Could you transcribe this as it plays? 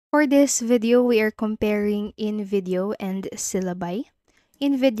For this video, we are comparing Invideo and Syllaby.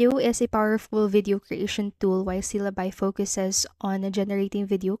 Invideo is a powerful video creation tool while Syllaby focuses on generating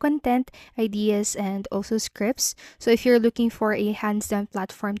video content, ideas, and also scripts. So if you're looking for a hands-on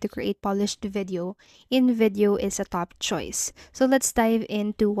platform to create polished video, Invideo is a top choice. So let's dive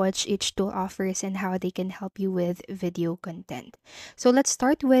into what each tool offers and how they can help you with video content. So let's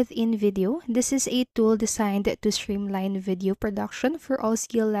start with Invideo. This is a tool designed to streamline video production for all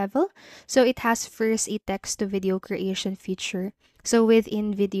skill level. So it has first a text to video creation feature. So with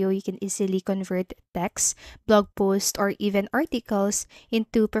Invideo, you can easily convert text, blog posts, or even articles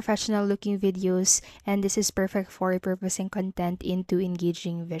into professional looking videos, and this is perfect for repurposing content into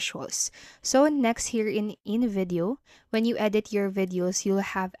engaging visuals. So next here in Invideo, when you edit your videos,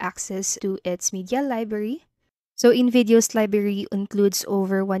 you'll have access to its media library. So Invideo's library includes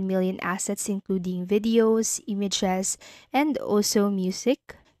over 1 million assets including videos, images, and also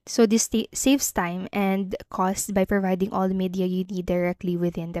music. So this saves time and cost by providing all the media you need directly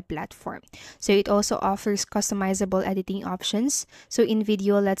within the platform. So it also offers customizable editing options. So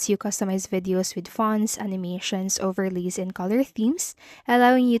InVideo lets you customize videos with fonts, animations, overlays, and color themes,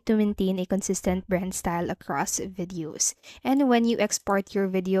 allowing you to maintain a consistent brand style across videos. And when you export your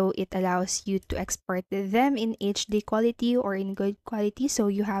video, it allows you to export them in HD quality or in good quality. So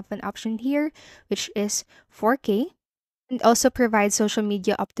you have an option here, which is 4K. And also provides social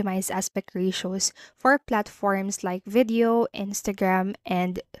media optimized aspect ratios for platforms like video, Instagram,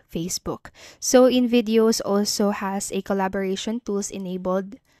 and Facebook. So InVideos also has a collaboration tools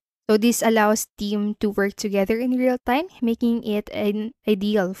enabled. So this allows team to work together in real time, making it an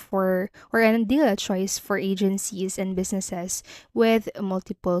ideal choice for agencies and businesses with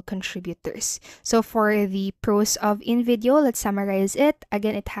multiple contributors. So for the pros of InVideo, let's summarize it.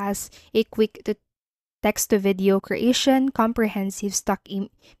 Again, it has a quick to text-to-video creation, comprehensive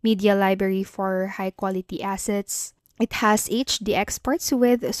media library for high-quality assets. It has HD exports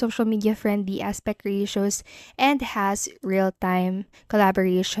with social media-friendly aspect ratios and has real-time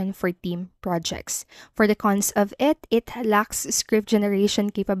collaboration for team projects. For the cons of it, it lacks script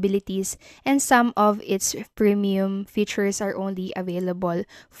generation capabilities and some of its premium features are only available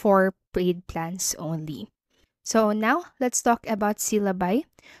for paid plans only. So now let's talk about Syllaby.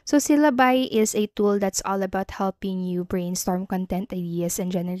 So Syllaby is a tool that's all about helping you brainstorm content ideas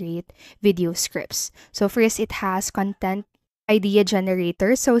and generate video scripts. So first, it has content idea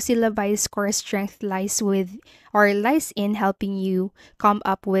generator. So Syllaby's core strength lies in helping you come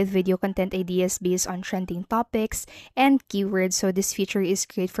up with video content ideas based on trending topics and keywords. So this feature is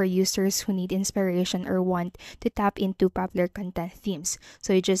great for users who need inspiration or want to tap into popular content themes.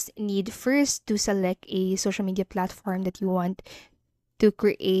 So you just need first to select a social media platform that you want to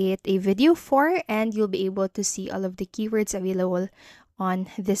create a video for, and you'll be able to see all of the keywords available on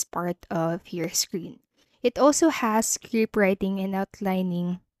this part of your screen. It also has script writing and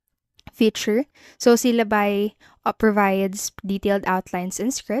outlining feature. So Syllabi provides detailed outlines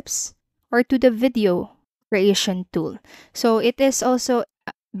and scripts or to the video creation tool. So it is also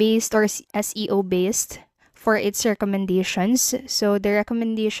based or SEO based for its recommendations. So the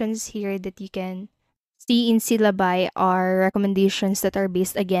recommendations here that you can see in Syllabi are recommendations that are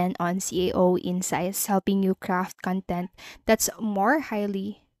based again on CAO insights, helping you craft content that's more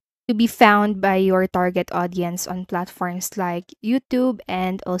highly to be found by your target audience on platforms like YouTube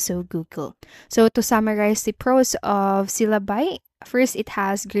and also Google. So to summarize the pros of Syllabi, first, it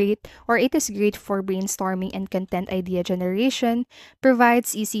is great for brainstorming and content idea generation,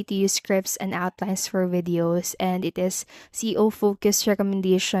 provides easy to use scripts and outlines for videos, and it is SEO focused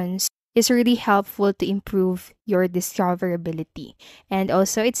recommendations is really helpful to improve your discoverability. And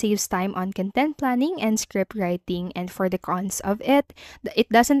also, it saves time on content planning and script writing. And for the cons of it, it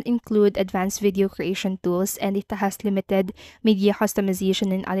doesn't include advanced video creation tools and it has limited media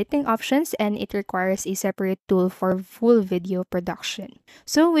customization and editing options, and it requires a separate tool for full video production.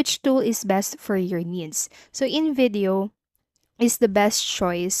 So, which tool is best for your needs? So, InVideo is the best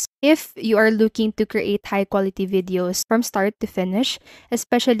choice if you are looking to create high quality videos from start to finish,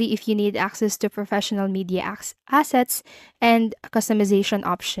 especially if you need access to professional media assets and customization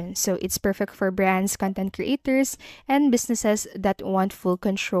options. So it's perfect for brands, content creators, and businesses that want full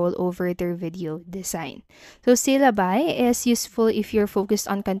control over their video design. So Syllabi is useful if you're focused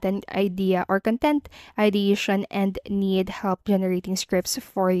on content idea or content ideation and need help generating scripts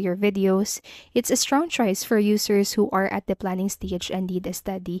for your videos. It's a strong choice for users who are at the planning stage and need a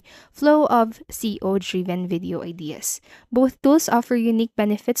steady flow of SEO-driven video ideas. Both tools offer unique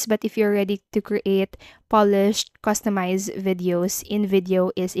benefits, but if you're ready to create polished, customized videos,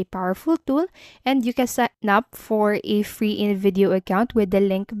 Invideo is a powerful tool, and you can sign up for a free Invideo account with the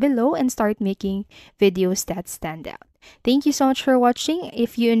link below and start making videos that stand out. Thank you so much for watching.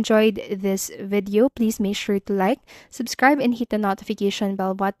 If you enjoyed this video, please make sure to like, subscribe, and hit the notification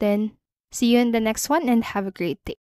bell button. See you in the next one and have a great day.